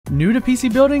New to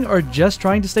PC building or just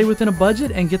trying to stay within a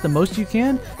budget and get the most you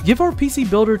can? Give our PC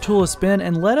Builder tool a spin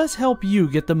and let us help you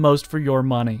get the most for your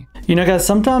money. You know guys,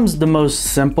 sometimes the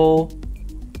most simple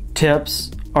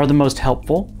tips are the most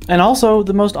helpful and also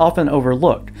the most often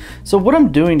overlooked. So what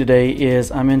I'm doing today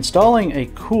is I'm installing a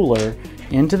cooler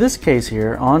into this case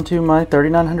here onto my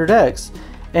 3900X,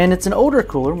 and it's an older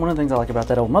cooler. One of the things I like about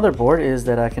that old motherboard is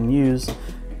that I can use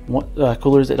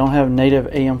coolers that don't have native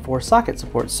AM4 socket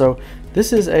support. So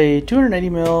this is a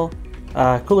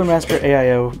 280mm Cooler Master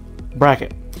AIO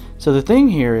bracket. So the thing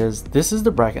here is this is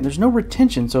the bracket. There's no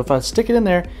retention, so if I stick it in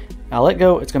there, I let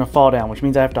go, it's going to fall down, which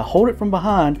means I have to hold it from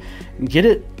behind and get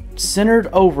it centered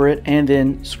over it and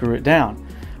then screw it down.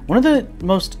 One of the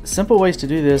most simple ways to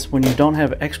do this when you don't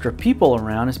have extra people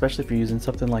around, especially if you're using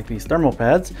something like these thermal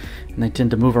pads and they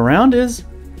tend to move around, is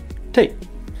tape.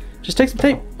 Just take some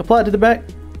tape, apply it to the back.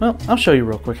 Well, I'll show you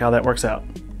real quick how that works out.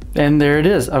 And there it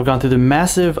is. I've gone through the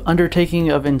massive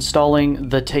undertaking of installing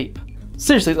the tape.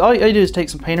 Seriously, all you do is take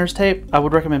some painter's tape. I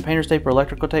would recommend painter's tape or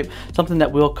electrical tape, something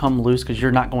that will come loose because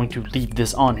you're not going to leave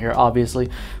this on here, obviously.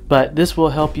 But this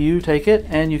will help you take it,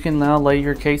 and you can now lay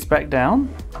your case back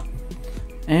down.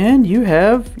 And you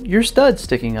have your stud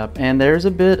sticking up, and there's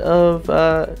a bit of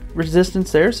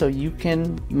resistance there, so you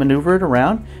can maneuver it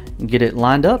around and get it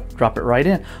lined up, drop it right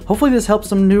in. Hopefully this helps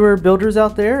some newer builders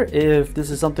out there. If this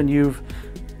is something you've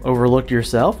overlooked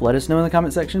yourself, let us know in the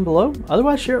comment section below.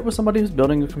 Otherwise, share it with somebody who's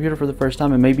building a computer for the first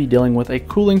time and maybe dealing with a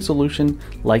cooling solution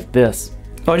like this.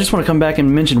 Oh, I just want to come back and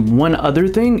mention one other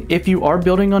thing. If you are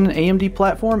building on an AMD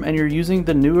platform and you're using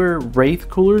the newer Wraith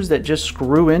coolers that just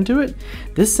screw into it,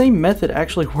 this same method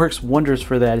actually works wonders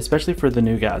for that, especially for the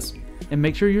new guys. And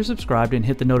make sure you're subscribed and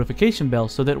hit the notification bell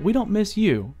so that we don't miss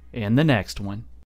you in the next one.